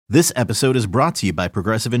This episode is brought to you by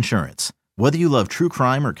Progressive Insurance. Whether you love true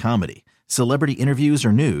crime or comedy, celebrity interviews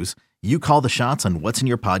or news, you call the shots on what's in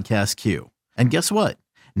your podcast queue. And guess what?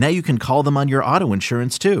 Now you can call them on your auto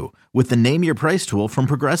insurance too with the Name Your Price tool from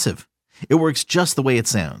Progressive. It works just the way it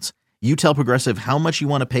sounds. You tell Progressive how much you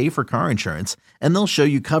want to pay for car insurance, and they'll show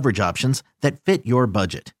you coverage options that fit your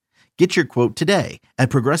budget. Get your quote today at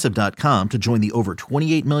Progressive.com to join the over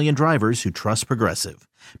 28 million drivers who trust Progressive.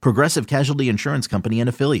 Progressive Casualty Insurance Company and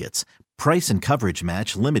Affiliates. Price and coverage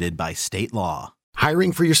match limited by state law.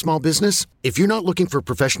 Hiring for your small business? If you're not looking for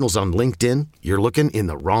professionals on LinkedIn, you're looking in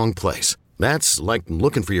the wrong place. That's like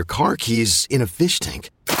looking for your car keys in a fish tank.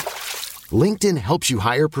 LinkedIn helps you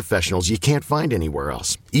hire professionals you can't find anywhere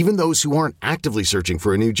else, even those who aren't actively searching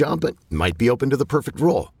for a new job but might be open to the perfect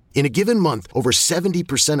role. In a given month, over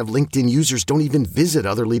 70% of LinkedIn users don't even visit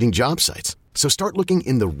other leading job sites. So start looking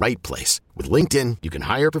in the right place. With LinkedIn, you can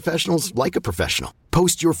hire professionals like a professional.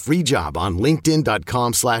 Post your free job on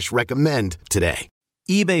linkedin.com/recommend today.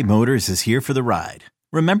 eBay Motors is here for the ride.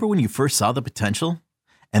 Remember when you first saw the potential?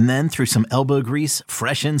 And then through some elbow grease,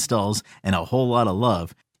 fresh installs, and a whole lot of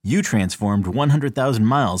love, you transformed 100,000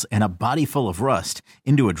 miles and a body full of rust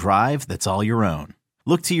into a drive that's all your own.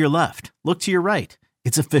 Look to your left. Look to your right.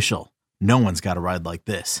 It's official. No one's got a ride like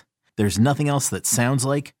this. There's nothing else that sounds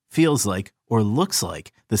like, feels like, or looks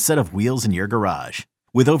like the set of wheels in your garage.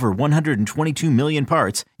 With over 122 million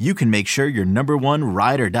parts, you can make sure your number one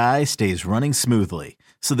ride or die stays running smoothly.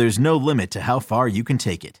 So there's no limit to how far you can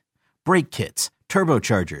take it. Brake kits,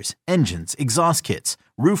 turbochargers, engines, exhaust kits,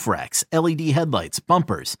 roof racks, LED headlights,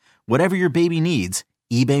 bumpers. Whatever your baby needs,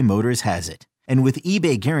 eBay Motors has it. And with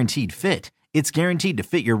eBay Guaranteed Fit, it's guaranteed to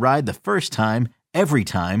fit your ride the first time, every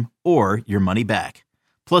time, or your money back.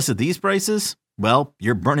 Plus, at these prices, well,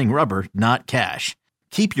 you're burning rubber, not cash.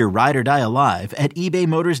 Keep your ride or die alive at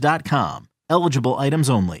ebaymotors.com. Eligible items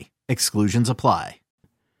only. Exclusions apply.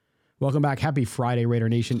 Welcome back. Happy Friday, Raider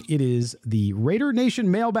Nation. It is the Raider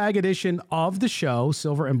Nation mailbag edition of the show,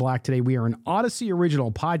 Silver and Black. Today, we are an Odyssey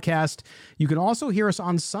original podcast. You can also hear us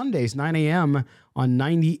on Sundays, 9 a.m. on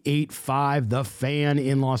 98.5 The Fan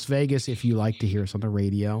in Las Vegas if you like to hear us on the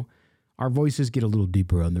radio. Our voices get a little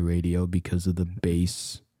deeper on the radio because of the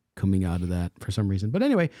bass coming out of that for some reason. But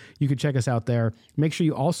anyway, you can check us out there. Make sure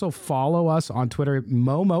you also follow us on Twitter,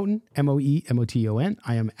 Mo Moton, MoeMoton.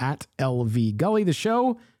 I am at LV Gully. The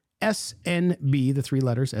show, SNB, the three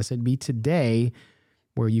letters, SNB Today,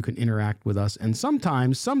 where you can interact with us and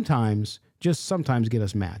sometimes, just sometimes get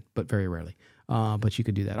us mad, but very rarely. But you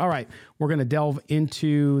could do that. All right, we're going to delve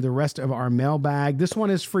into the rest of our mailbag. This one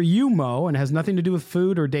is for you, Mo, and has nothing to do with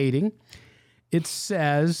food or dating. It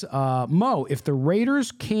says, Mo, if the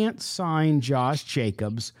Raiders can't sign Josh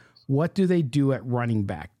Jacobs, what do they do at running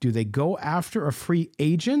back? Do they go after a free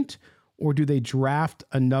agent or do they draft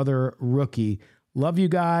another rookie? Love you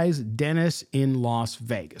guys. Dennis in Las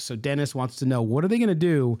Vegas. So Dennis wants to know, what are they going to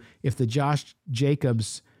do if the Josh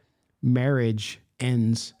Jacobs marriage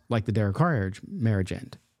ends like the Derek Carr marriage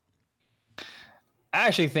end? I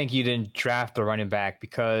actually think you didn't draft the running back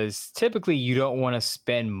because typically you don't want to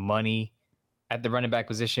spend money at the running back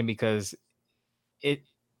position because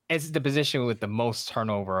it's the position with the most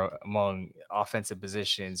turnover among offensive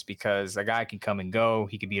positions because a guy can come and go.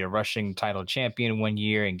 He could be a rushing title champion one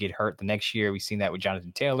year and get hurt the next year. We've seen that with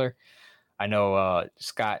Jonathan Taylor. I know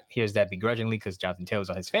Scott hears that begrudgingly because Jonathan Taylor's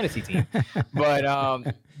on his fantasy team.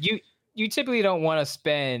 But you typically don't want to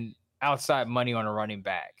spend outside money on a running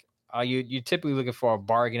back. You're typically looking for a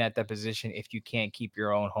bargain at that position if you can't keep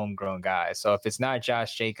your own homegrown guys. So if it's not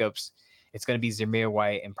Josh Jacobs, it's going to be Zamir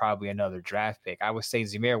White and probably another draft pick. I would say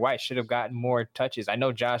Zamir White should have gotten more touches. I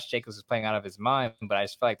know Josh Jacobs is playing out of his mind, but I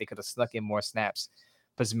just feel like they could have snuck in more snaps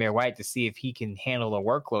for Zamir White to see if he can handle a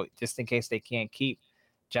workload just in case they can't keep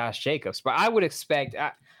Josh Jacobs. But I would expect,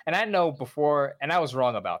 and I know before, and I was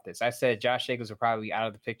wrong about this. I said Josh Jacobs will probably be out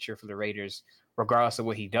of the picture for the Raiders regardless of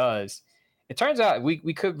what he does. It turns out we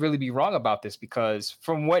could really be wrong about this because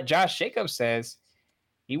from what Josh Jacobs says,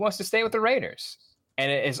 he wants to stay with the Raiders. And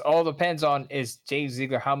it all depends on is Jay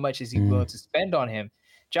Ziegler, how much is he willing to spend on him?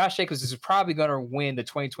 Josh Jacobs is probably going to win the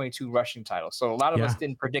 2022 rushing title. So a lot of us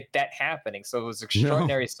didn't predict that happening. So it was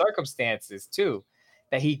extraordinary circumstances too,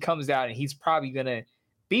 that he comes out and he's probably going to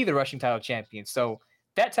be the rushing title champion. So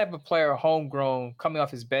that type of player, homegrown, coming off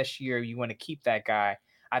his best year, you want to keep that guy.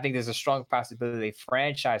 I think there's a strong possibility they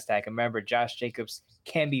franchise tag. Remember, Josh Jacobs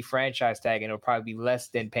can be franchise tag, and it'll probably be less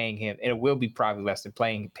than paying him. And it will be probably less than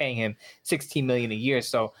paying him $16 million a year.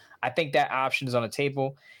 So I think that option is on the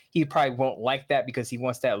table. He probably won't like that because he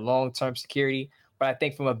wants that long-term security. But I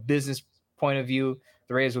think from a business point of view,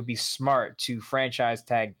 the Raiders would be smart to franchise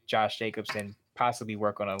tag Josh Jacobs and possibly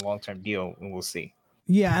work on a long-term deal, and we'll see.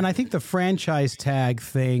 Yeah, and I think the franchise tag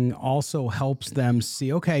thing also helps them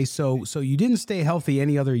see, okay, so you didn't stay healthy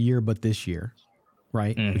any other year but this year,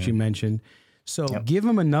 right? Which you mentioned. So give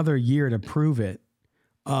him another year to prove it.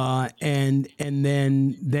 And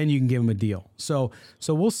then you can give him a deal. So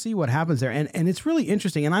we'll see what happens there. And it's really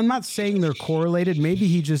interesting. And I'm not saying they're correlated.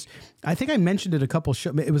 Maybe I think I mentioned it a couple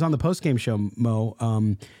it was on the post-game show,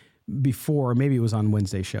 Mo, before, maybe it was on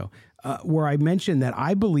Wednesday show, where I mentioned that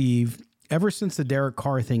I believe ever since the Derek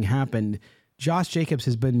Carr thing happened, Josh Jacobs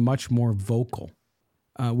has been much more vocal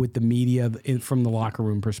with the media from the locker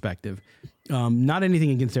room perspective. Not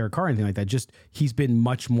anything against Derek Carr or anything like that. Just he's been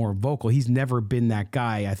much more vocal. He's never been that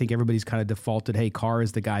guy. I think everybody's kind of defaulted, hey, Carr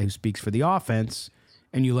is the guy who speaks for the offense,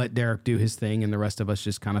 and you let Derek do his thing, and the rest of us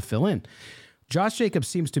just kind of fill in. Josh Jacobs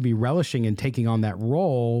seems to be relishing and taking on that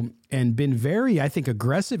role and been very, I think,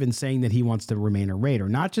 aggressive in saying that he wants to remain a Raider.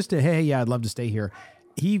 Not just a, hey, yeah, I'd love to stay here.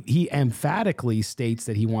 He emphatically states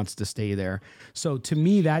that he wants to stay there. So to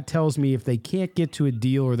me, that tells me if they can't get to a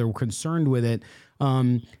deal or they're concerned with it,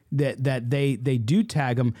 that they do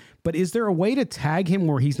tag him. But is there a way to tag him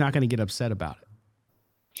where he's not going to get upset about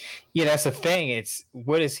it? Yeah, that's the thing. It's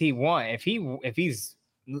what does he want? If he's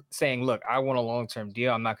saying, look, I want a long-term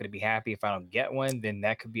deal, I'm not going to be happy if I don't get one, then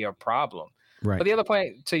that could be a problem. Right. But the other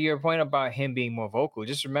point, to your point about him being more vocal,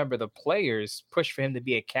 just remember the players pushed for him to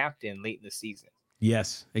be a captain late in the season.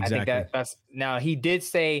 Yes, exactly. I think that's now he did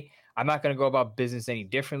say, I'm not going to go about business any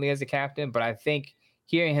differently as a captain, but I think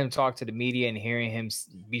hearing him talk to the media and hearing him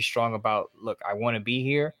be strong about, look, I want to be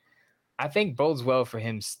here, I think bodes well for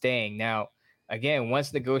him staying. Now, again,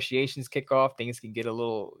 once negotiations kick off, things can get a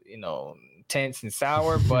little, tense and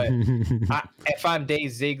sour, but if I'm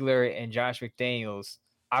Dave Ziegler and Josh McDaniels,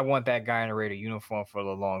 I want that guy in a Raider uniform for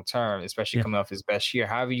the long term, especially coming off his best year.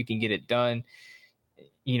 However you can get it done,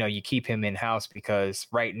 you keep him in-house, because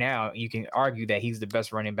right now you can argue that he's the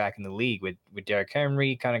best running back in the league with Derrick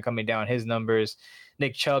Henry kind of coming down his numbers,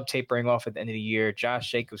 Nick Chubb tapering off at the end of the year.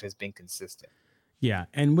 Josh Jacobs has been consistent. Yeah,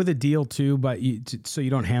 and with a deal too, but so you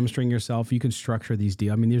don't hamstring yourself, you can structure these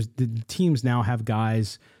deals. I mean, the teams now have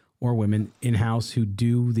guys or women in-house who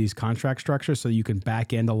do these contract structures, so you can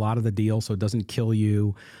back end a lot of the deal so it doesn't kill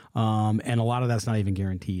you. And a lot of that's not even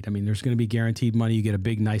guaranteed. I mean, there's going to be guaranteed money. You get a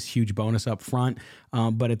big, nice, huge bonus up front,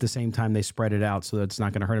 but at the same time, they spread it out so that it's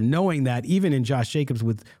not going to hurt him. Knowing that even in Josh Jacobs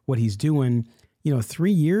with what he's doing,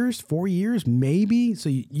 3 years, 4 years, maybe. So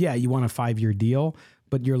you want a 5-year deal,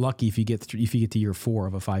 but you're lucky if you get to year 4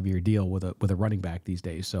 of a 5-year deal with a running back these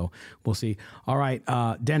days. So we'll see. All right,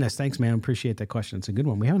 Dennis, thanks, man. Appreciate that question. It's a good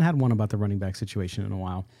one. We haven't had one about the running back situation in a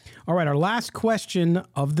while. All right, our last question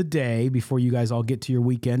of the day before you guys all get to your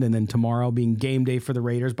weekend, and then tomorrow being game day for the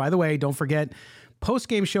Raiders. By the way, don't forget,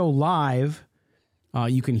 post-game show live.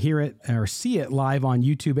 You can hear it or see it live on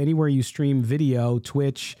YouTube, anywhere you stream video,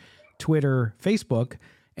 Twitch, Twitter, Facebook.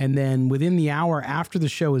 And then within the hour after the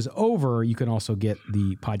show is over, you can also get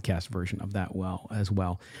the podcast version of that as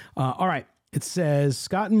well. All right. It says,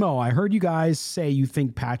 Scott and Mo, I heard you guys say you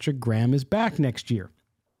think Patrick Graham is back next year.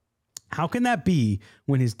 How can that be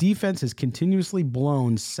when his defense has continuously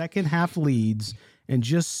blown second half leads and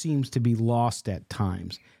just seems to be lost at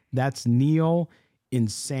times? That's Neil in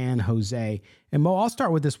San Jose. And Mo, I'll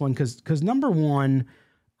start with this one because number one,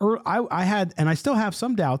 I had, and I still have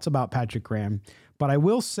some doubts about Patrick Graham, but I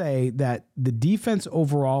will say that the defense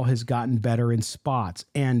overall has gotten better in spots.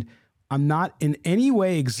 And I'm not in any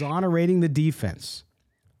way exonerating the defense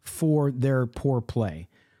for their poor play.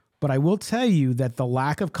 But I will tell you that the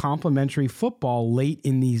lack of complementary football late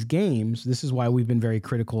in these games, this is why we've been very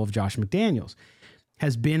critical of Josh McDaniels,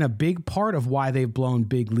 has been a big part of why they've blown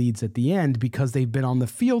big leads at the end, because they've been on the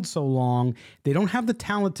field so long. They don't have the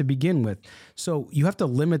talent to begin with. So you have to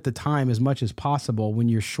limit the time as much as possible when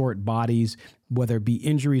you're short bodies, whether it be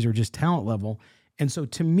injuries or just talent level. And so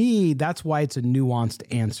to me, that's why it's a nuanced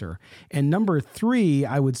answer. And number 3,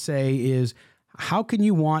 I would say, is how can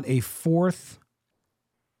you want a 4th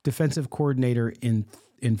defensive coordinator in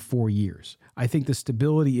 4 years? I think the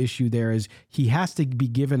stability issue there is he has to be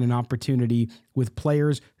given an opportunity with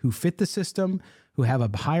players who fit the system, who have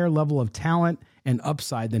a higher level of talent and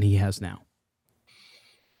upside than he has now.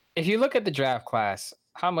 If you look at the draft class,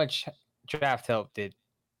 how much draft help did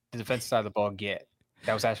the defensive side of the ball get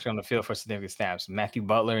that was actually on the field for significant snaps? Matthew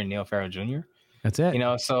Butler and Neil Farrell Jr. That's it.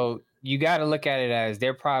 So you got to look at it as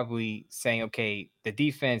they're probably saying, okay, the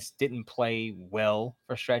defense didn't play well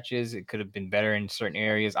for stretches. It could have been better in certain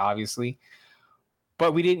areas, obviously.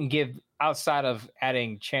 But we didn't give, outside of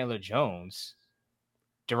adding Chandler Jones,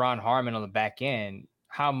 Deron Harmon on the back end,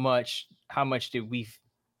 how much did we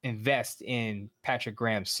invest in Patrick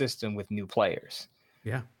Graham's system with new players.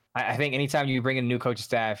 Yeah. I think anytime you bring in a new coaching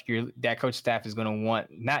staff, that coach staff is going to want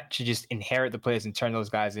not to just inherit the players and turn those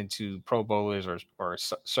guys into Pro Bowlers or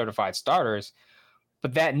certified starters,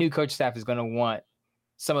 but that new coach staff is going to want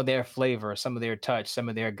some of their flavor, some of their touch, some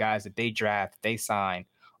of their guys that they draft, they sign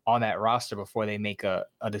on that roster before they make a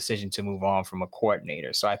decision to move on from a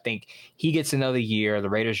coordinator. So I think he gets another year. The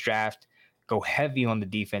Raiders draft, go heavy on the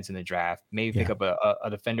defense in the draft, maybe pick up a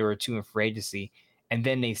defender or two in free agency, and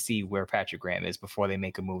then they see where Patrick Graham is before they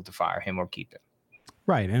make a move to fire him or keep him.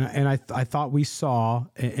 Right. And I thought we saw,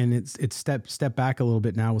 and it's step back a little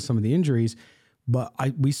bit now with some of the injuries, but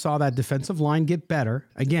we saw that defensive line get better.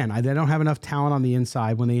 Again, they don't have enough talent on the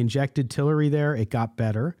inside. When they injected Tillery there, it got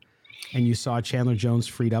better. And you saw Chandler Jones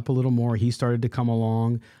freed up a little more. He started to come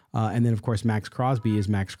along. And then, of course, Max Crosby is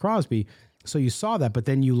Max Crosby. So you saw that. But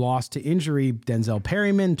then you lost to injury Denzel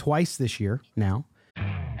Perryman twice this year now.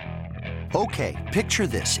 Okay, picture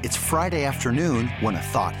this. It's Friday afternoon when a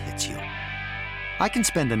thought hits you. I can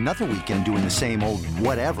spend another weekend doing the same old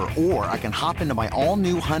whatever, or I can hop into my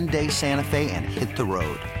all-new Hyundai Santa Fe and hit the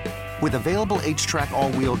road. With available H-Track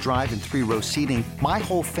all-wheel drive and 3-row seating, my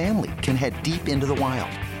whole family can head deep into the wild.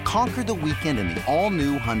 Conquer the weekend in the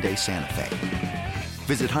all-new Hyundai Santa Fe.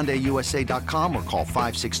 Visit HyundaiUSA.com or call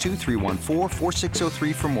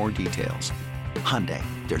 562-314-4603 for more details. Hyundai,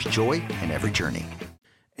 there's joy in every journey.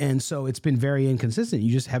 And so it's been very inconsistent.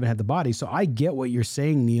 You just haven't had the body. So I get what you're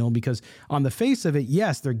saying, Neil, because on the face of it,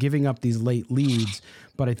 yes, they're giving up these late leads,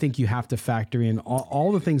 but I think you have to factor in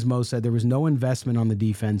all the things Mo said. There was no investment on the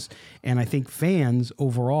defense. And I think fans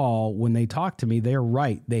overall, when they talk to me, they're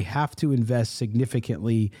right. They have to invest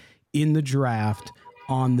significantly in the draft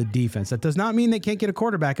on the defense. That does not mean they can't get a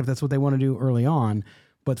quarterback if that's what they want to do early on.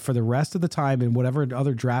 But for the rest of the time and whatever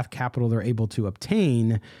other draft capital they're able to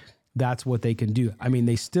obtain, that's what they can do. I mean,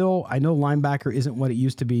 I know linebacker isn't what it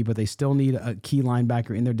used to be, but they still need a key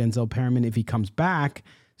linebacker in there. Denzel Perryman, if he comes back,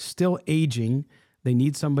 still aging. They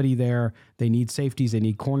need somebody there. They need safeties. They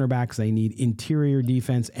need cornerbacks. They need interior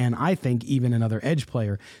defense. And I think even another edge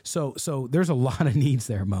player. So there's a lot of needs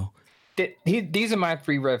there, Mo. These are my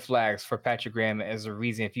 3 red flags for Patrick Graham as a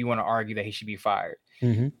reason if you want to argue that he should be fired.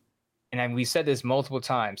 Mm-hmm. And we said this multiple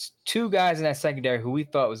times. 2 guys in that secondary who we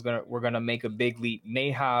thought were gonna make a big leap.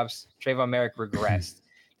 Nate Hobbs, Trayvon Merrick regressed.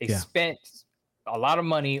 They spent a lot of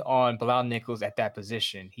money on Bilal Nichols at that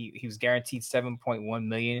position. He was guaranteed $7.1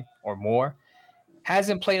 million or more.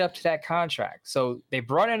 Hasn't played up to that contract. So they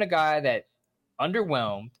brought in a guy that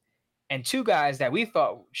underwhelmed, and 2 guys that we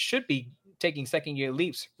thought should be taking second-year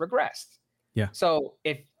leaps regressed. Yeah. So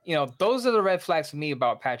if those are the red flags for me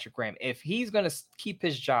about Patrick Graham. If he's gonna keep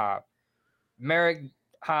his job, Merrick,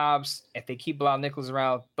 Hobbs, if they keep Bilal Nichols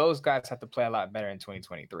around, those guys have to play a lot better in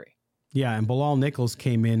 2023. Yeah, and Bilal Nichols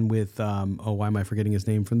came in with, why am I forgetting his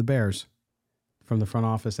name, from the Bears, from the front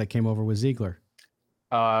office that came over with Ziegler.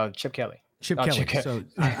 Chip Kelly. Chip Kelly. So,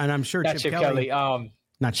 and I'm sure Not Chip Kelly.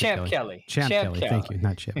 Not Chip Champ Kelly. Champ Kelly. Thank you.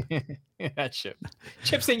 Not Chip. Not Chip.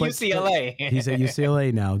 Chip's in UCLA. He's at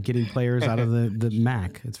UCLA now, getting players out of the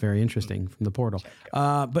MAC. It's very interesting from the portal.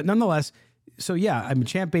 But nonetheless, so yeah, I mean,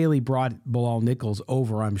 Champ Bailey brought Bilal Nichols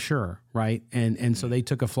over, I'm sure, right? And so they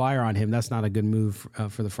took a flyer on him. That's not a good move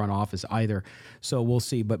for the front office either. So we'll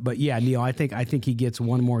see. But yeah, Neil, I think he gets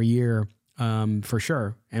one more year for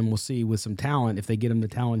sure, and we'll see with some talent if they get him the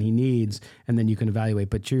talent he needs, and then you can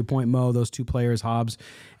evaluate. But to your point, Mo, those 2 players, Hobbs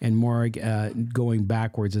and Morrig, going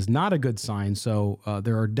backwards is not a good sign. So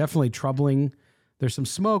there are definitely there's some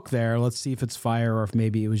smoke there. Let's see if it's fire or if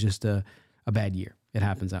maybe it was just a bad year. It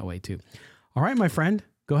happens that way too. All right, my friend,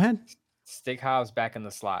 go ahead. Stick Hobbs back in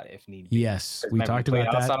the slot if need be. Yes, we talked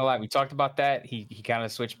about that. A lot. We talked about that. He kind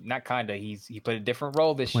of switched, not kind of. He played a different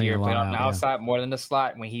role this year, played on the outside more than the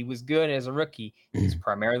slot. When he was good as a rookie, he was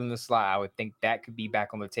primarily in the slot. I would think that could be back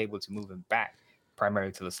on the table to move him back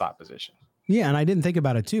primarily to the slot position. Yeah, and I didn't think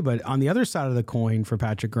about it too, but on the other side of the coin for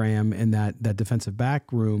Patrick Graham in that defensive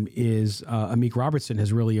back room is Amik Robertson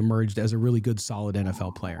has really emerged as a really good, solid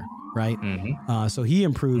NFL player, right? Mm-hmm. So he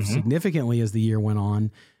improved significantly as the year went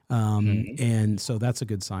on, and so that's a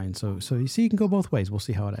good sign. So you see, you can go both ways. We'll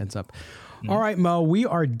see how it ends up. All right, Mo, we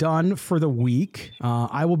are done for the week.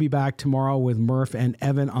 I will be back tomorrow with Murph and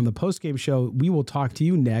Evan on the postgame show. We will talk to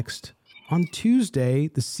you next on Tuesday.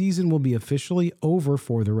 The season will be officially over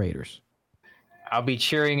for the Raiders. I'll be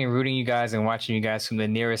cheering and rooting you guys and watching you guys from the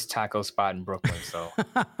nearest taco spot in Brooklyn. So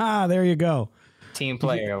there you go. Team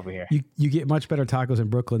player over here. You get much better tacos in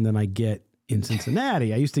Brooklyn than I get in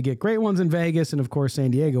Cincinnati. I used to get great ones in Vegas and, of course,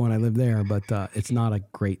 San Diego when I lived there, but it's not a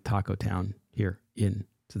great taco town here in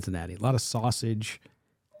Cincinnati. A lot of sausage.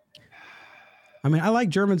 I mean, I like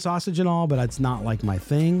German sausage and all, but it's not like my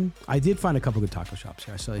thing. I did find a couple good taco shops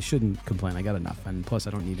here, so I shouldn't complain. I got enough, and plus I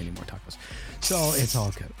don't need any more tacos. So it's all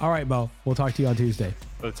good. All right, Bo, we'll talk to you on Tuesday.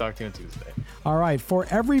 We'll talk to you on Tuesday. All right, for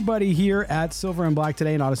everybody here at Silver and Black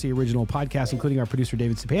Today, an Odyssey original podcast, including our producer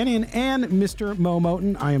David Stepanian and Mr. Mo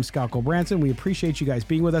Moten, I am Scott Branson. We appreciate you guys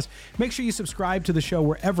being with us. Make sure you subscribe to the show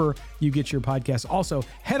wherever you get your podcasts. Also,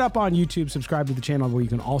 head up on YouTube, subscribe to the channel where you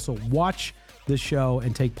can also watch the show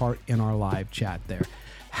and take part in our live chat there.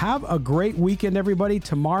 Have a great weekend, everybody.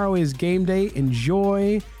 Tomorrow is game day.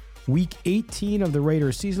 Enjoy week 18 of the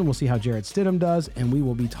Raiders season. We'll see how Jarrett Stidham does, and we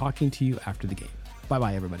will be talking to you after the game.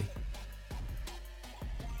 Bye-bye, everybody.